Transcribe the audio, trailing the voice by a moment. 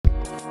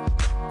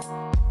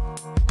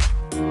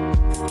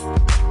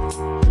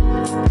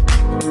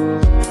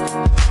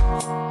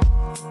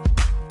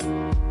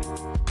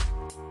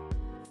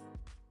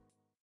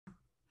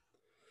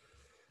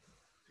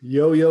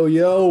Yo, yo,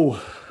 yo.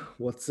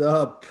 What's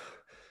up?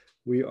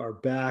 We are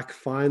back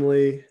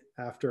finally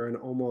after an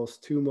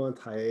almost 2 month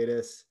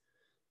hiatus.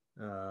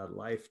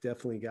 Life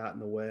definitely got in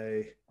the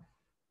way.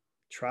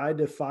 Tried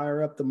to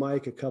fire up the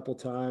mic a couple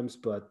times,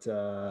 but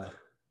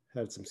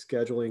had some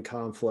scheduling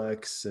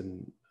conflicts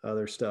and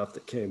other stuff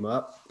that came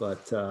up.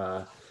 But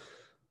a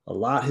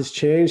lot has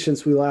changed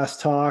since we last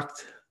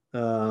talked.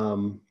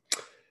 Um,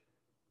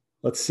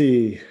 let's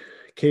see.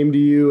 Came to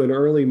you in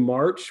early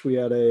March. We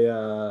had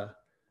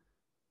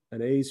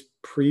an A's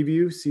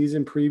preview,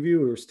 season preview.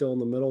 We were still in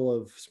the middle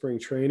of spring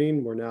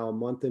training. We're now a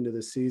month into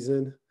the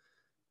season.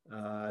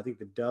 I think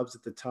the Dubs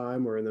at the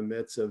time were in the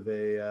midst of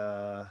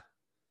a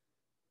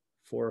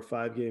 4 or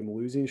 5 game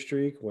losing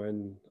streak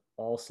when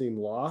all seemed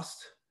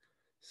lost.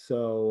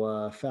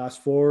 So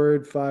fast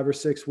forward 5 or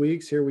 6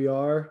 weeks, here we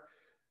are.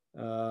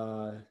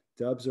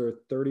 Dubs are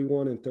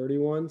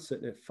 31-31,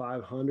 sitting at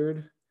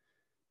 500.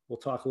 We'll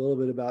talk a little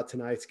bit about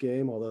tonight's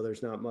game, although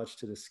there's not much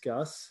to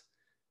discuss.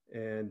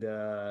 And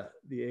the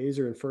A's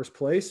are in first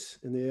place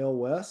in the AL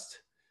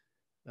West,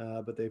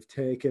 but they've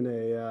taken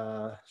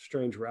a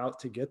strange route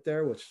to get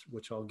there,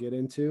 which I'll get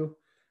into.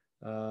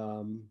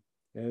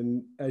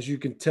 And as you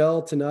can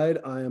tell tonight,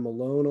 I am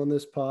alone on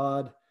this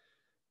pod.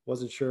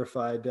 Wasn't sure if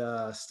I'd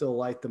still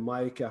light the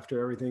mic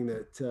after everything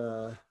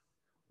that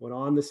went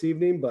on this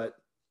evening, but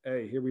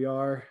hey, here we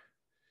are.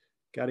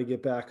 Got to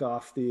get back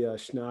off the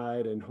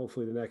schneid, and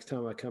hopefully the next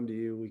time I come to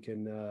you, we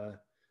can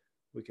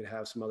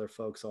have some other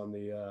folks on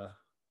the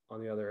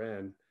other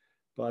end.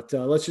 But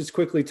let's just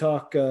quickly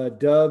talk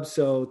Dubs.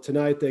 So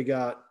tonight they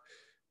got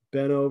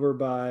bent over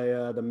by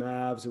the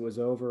Mavs. It was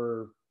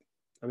over.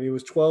 I mean, it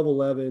was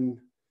 12-11,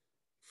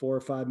 4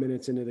 or 5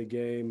 minutes into the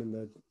game. And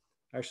it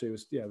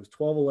was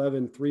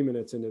 12-11, 3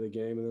 minutes into the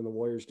game. And then the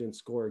Warriors didn't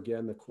score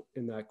again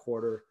in that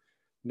quarter.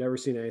 Never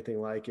seen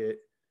anything like it.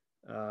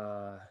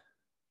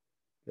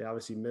 They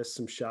obviously missed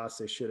some shots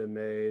they should have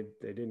made.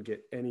 They didn't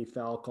get any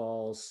foul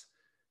calls.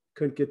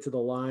 Couldn't get to the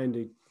line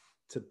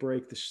to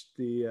break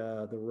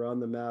the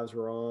run the Mavs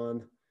were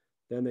on.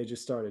 Then they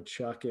just started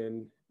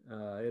chucking.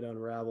 It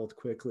unraveled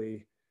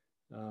quickly.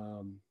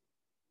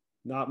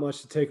 Not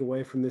much to take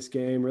away from this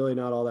game. Really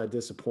not all that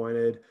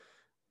disappointed.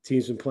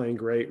 Team's been playing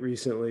great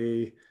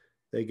recently.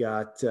 They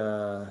got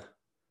a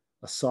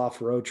soft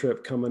road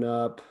trip coming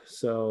up.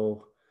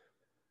 So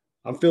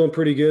I'm feeling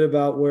pretty good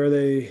about where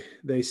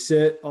they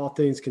sit, all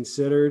things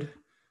considered.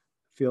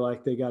 Feel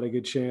like they got a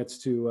good chance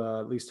to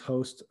at least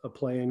host a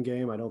play-in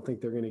game. I don't think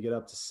they're going to get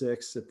up to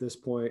 6 at this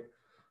point.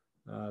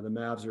 The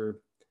Mavs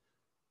are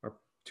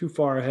too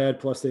far ahead,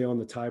 plus they own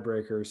the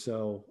tiebreaker,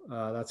 so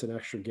that's an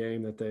extra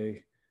game that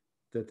they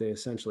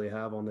essentially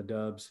have on the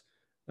Dubs.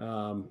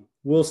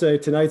 We'll say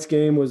tonight's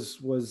game was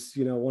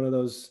one of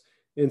those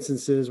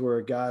instances where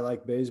a guy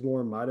like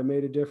Bazemore might have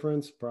made a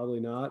difference. Probably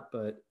not,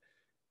 but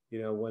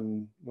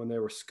when they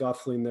were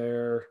scuffling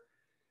there,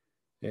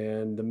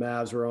 and the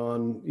Mavs were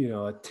on,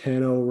 a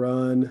 10-0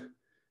 run.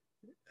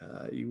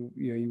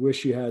 You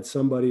wish you had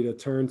somebody to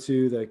turn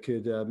to that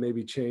could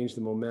maybe change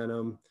the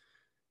momentum,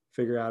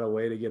 figure out a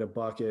way to get a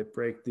bucket,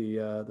 break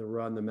the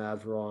run the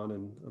Mavs were on,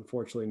 and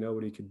unfortunately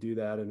nobody could do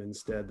that. And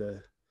instead,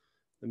 the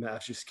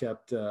Mavs just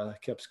kept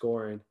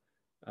scoring.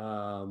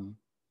 But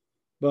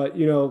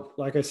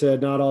like I said,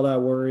 not all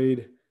that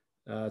worried.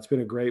 It's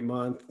been a great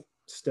month.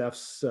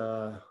 Steph's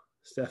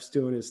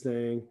doing his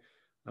thing.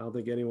 I don't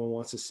think anyone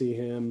wants to see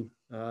him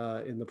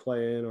in the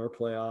play-in or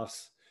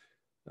playoffs.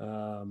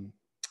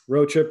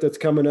 Road trip that's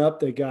coming up.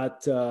 They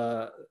got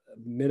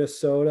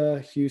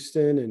Minnesota,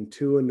 Houston, and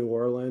 2 in New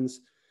Orleans.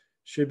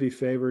 Should be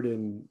favored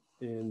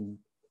in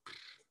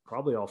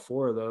probably all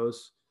 4 of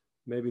those.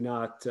 Maybe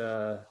not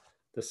the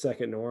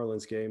second New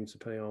Orleans game,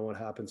 depending on what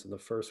happens in the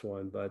first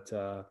one. But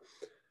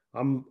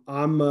I'm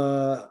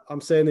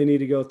saying they need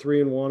to go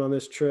 3-1 on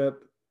this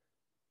trip.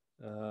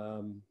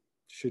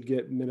 Should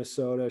get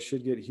Minnesota,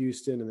 should get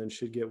Houston, and then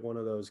should get one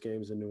of those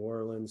games in New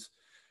Orleans.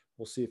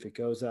 We'll see if it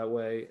goes that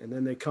way. And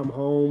then they come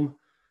home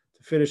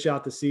to finish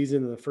out the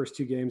season, and the first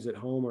 2 games at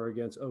home are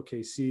against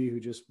OKC, who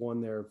just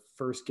won their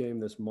first game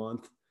this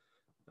month.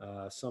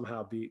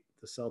 Somehow beat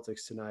the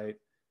Celtics tonight.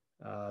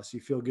 So you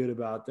feel good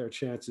about their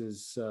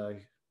chances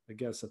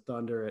against the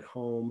Thunder at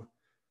home.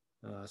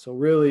 So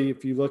really,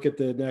 if you look at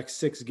the next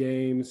 6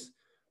 games,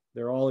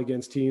 they're all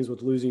against teams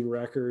with losing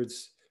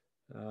records.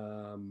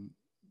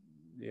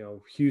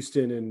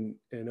 Houston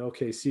and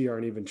OKC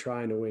aren't even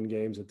trying to win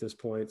games at this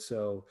point.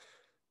 So,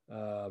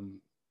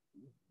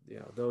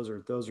 those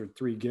are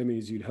 3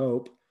 gimmies you'd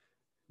hope.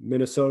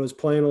 Minnesota's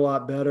playing a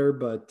lot better,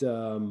 but,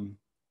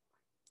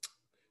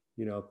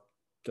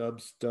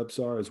 Dubs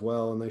are as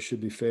well, and they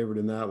should be favored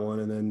in that one.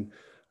 And then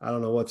I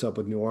don't know what's up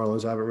with New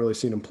Orleans. I haven't really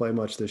seen them play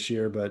much this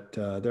year, but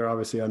they're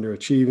obviously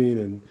underachieving,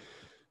 and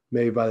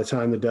maybe by the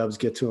time the Dubs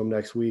get to them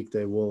next week,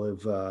 they will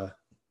have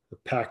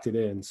packed it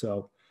in.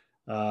 So,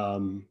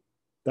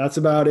 that's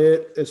about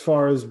it as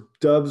far as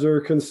Dubs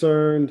are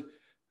concerned.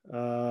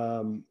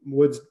 One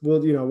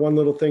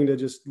little thing to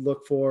just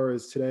look for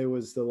is today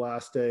was the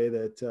last day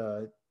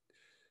that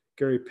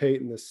Gary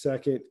Payton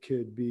II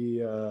could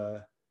be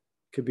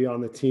could be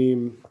on the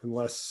team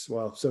unless,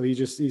 so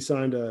he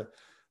signed a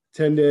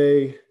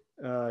 10-day,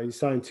 he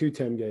signed 2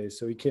 10-days,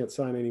 so he can't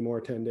sign any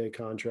more 10-day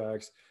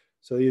contracts.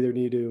 So they either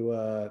need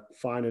to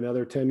find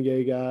another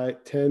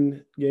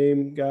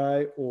 10-game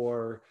guy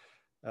or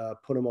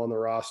put him on the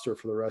roster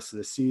for the rest of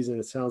the season.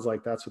 It sounds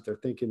like that's what they're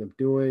thinking of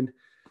doing.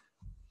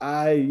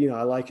 I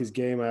like his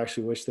game. I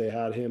actually wish they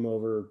had him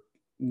over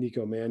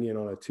Nico Mannion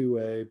on a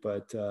 2-way,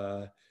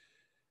 but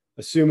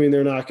assuming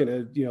they're not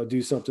going to,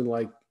 do something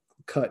like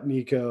cut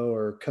Nico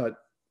or cut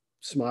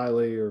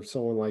Smiley or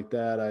someone like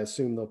that, I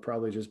assume they'll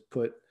probably just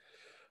put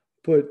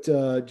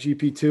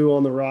GP2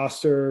 on the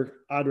roster.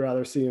 I'd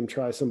rather see him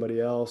try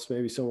somebody else,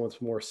 maybe someone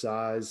with more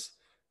size,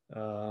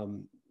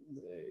 even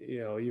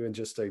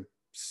just a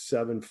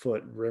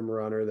 7-foot rim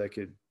runner that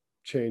could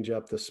change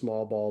up the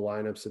small ball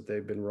lineups that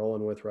they've been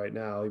rolling with right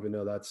now, even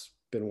though that's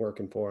been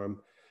working for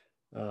them.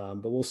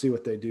 But we'll see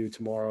what they do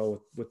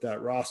tomorrow with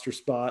that roster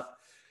spot.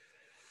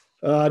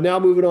 Now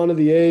moving on to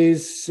the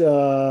A's.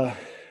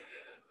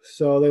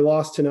 So they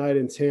lost tonight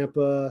in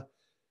Tampa,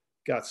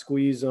 got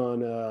squeezed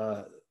on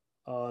a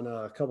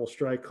couple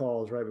strike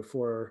calls right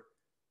before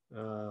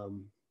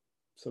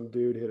some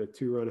dude hit a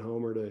 2-run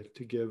homer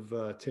to give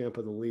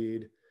Tampa the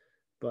lead.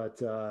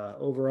 But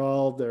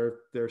overall,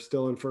 they're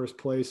still in first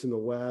place in the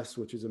West,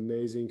 which is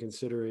amazing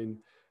considering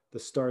the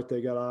start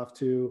they got off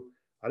to.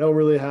 I don't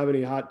really have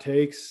any hot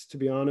takes, to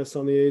be honest,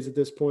 on the A's at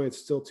this point. It's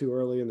still too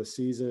early in the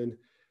season.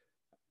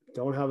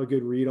 Don't have a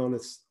good read on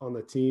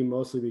the team,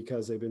 mostly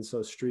because they've been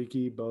so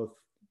streaky, both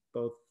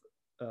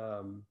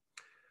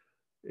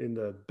in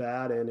the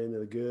bad and in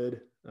the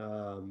good.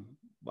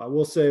 I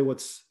will say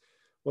what's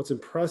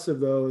impressive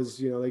though is,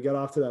 they got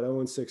off to that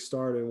 0-6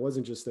 start, and it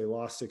wasn't just they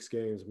lost 6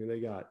 games. I mean, they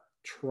got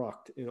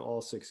trucked in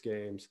all 6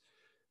 games.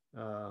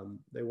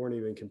 They weren't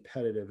even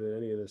competitive in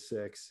any of the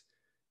 6,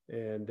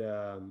 and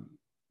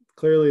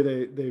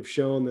clearly they've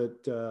shown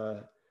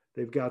that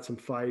they've got some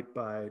fight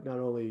by not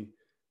only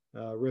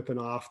ripping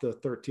off the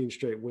 13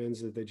 straight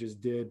wins that they just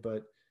did,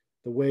 but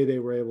the way they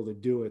were able to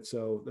do it.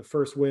 So the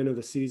first win of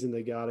the season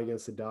they got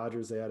against the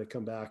Dodgers, they had to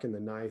come back in the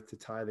 9th to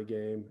tie the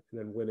game and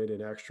then win it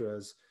in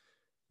extras.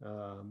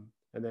 And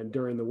then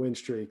during the win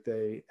streak,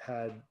 they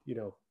had,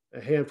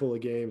 a handful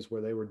of games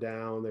where they were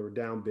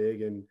down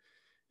big in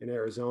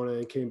Arizona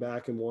and came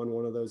back and won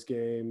one of those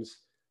games.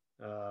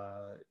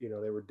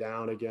 They were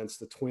down against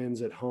the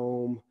Twins at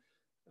home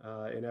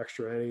in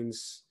extra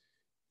innings,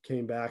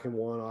 came back and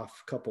won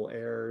off a couple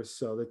errors.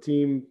 So the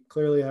team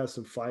clearly has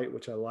some fight,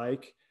 which I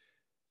like.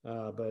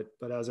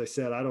 But as I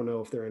said, I don't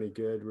know if they're any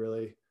good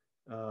really.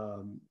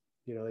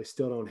 They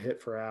still don't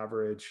hit for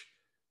average.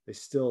 They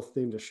still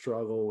seem to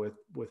struggle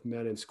with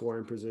men in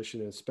scoring position,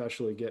 and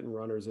especially getting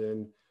runners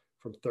in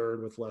from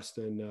third with less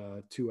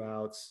than 2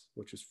 outs,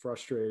 which is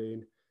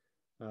frustrating.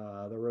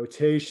 The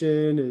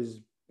rotation is,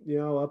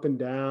 up and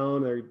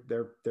down.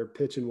 They're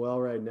pitching well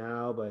right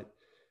now, but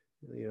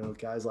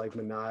guys like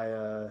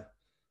Manaea,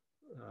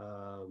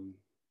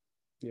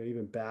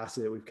 even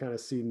Bassett, we've kind of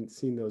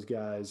seen those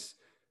guys.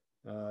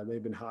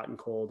 They've been hot and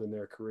cold in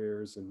their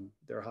careers, and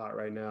they're hot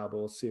right now, but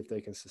we'll see if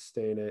they can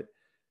sustain it.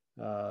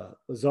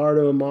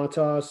 Luzardo and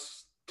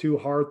Montas, 2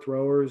 hard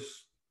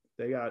throwers.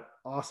 They got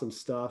awesome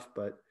stuff,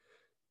 but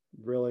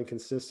real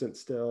inconsistent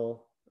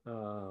still.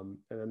 And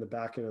then the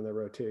back end of the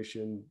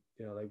rotation,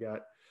 they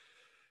got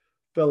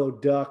fellow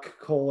Duck,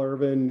 Cole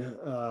Irvin,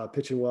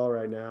 pitching well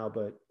right now,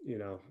 but,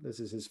 this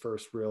is his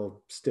first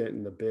real stint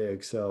in the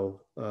big.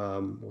 So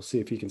we'll see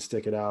if he can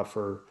stick it out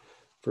for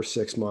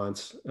 6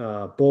 months.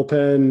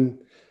 Bullpen,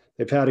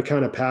 they've had to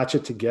kind of patch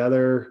it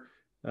together.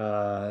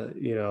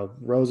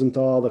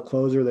 Rosenthal, the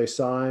closer they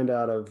signed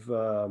out of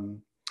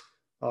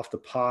off the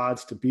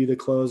Pods to be the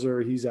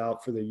closer, he's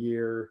out for the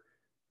year,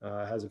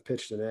 hasn't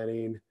pitched an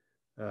inning.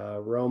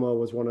 Roma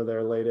was one of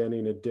their late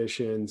inning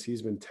additions.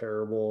 He's been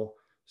terrible.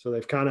 So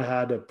they've kind of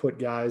had to put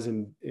guys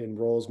in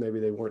roles maybe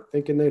they weren't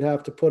thinking they'd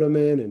have to put them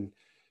in. And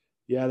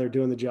yeah, they're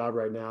doing the job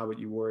right now, but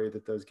you worry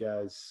that those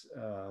guys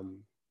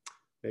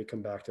may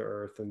come back to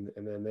earth, and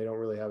then they don't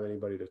really have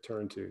anybody to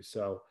turn to.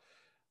 So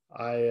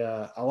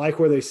I like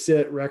where they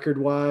sit record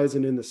wise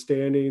and in the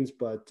standings,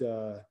 but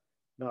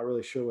not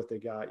really sure what they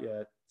got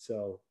yet.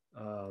 So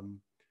a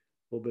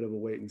little bit of a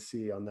wait and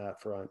see on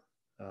that front.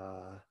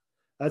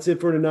 That's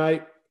it for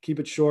tonight. Keep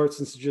it short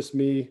since it's just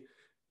me.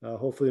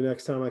 Hopefully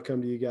next time I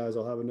come to you guys,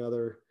 I'll have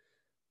another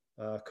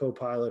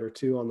co-pilot or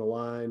 2 on the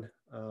line.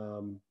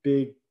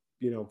 Big,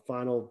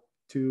 final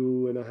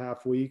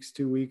 2.5 weeks,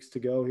 2 weeks to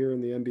go here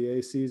in the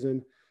NBA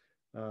season.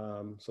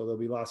 So there'll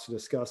be lots to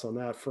discuss on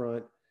that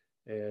front.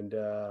 And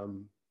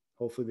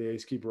hopefully the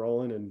A's keep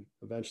rolling and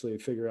eventually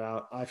figure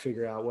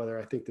out whether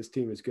I think this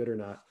team is good or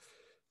not.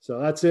 So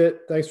that's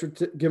it. Thanks for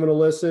giving a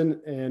listen,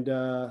 and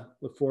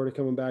look forward to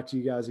coming back to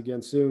you guys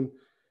again soon.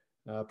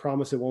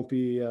 Promise it won't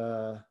be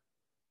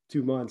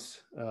 2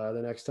 months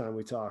the next time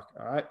we talk.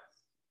 All right.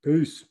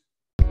 Peace.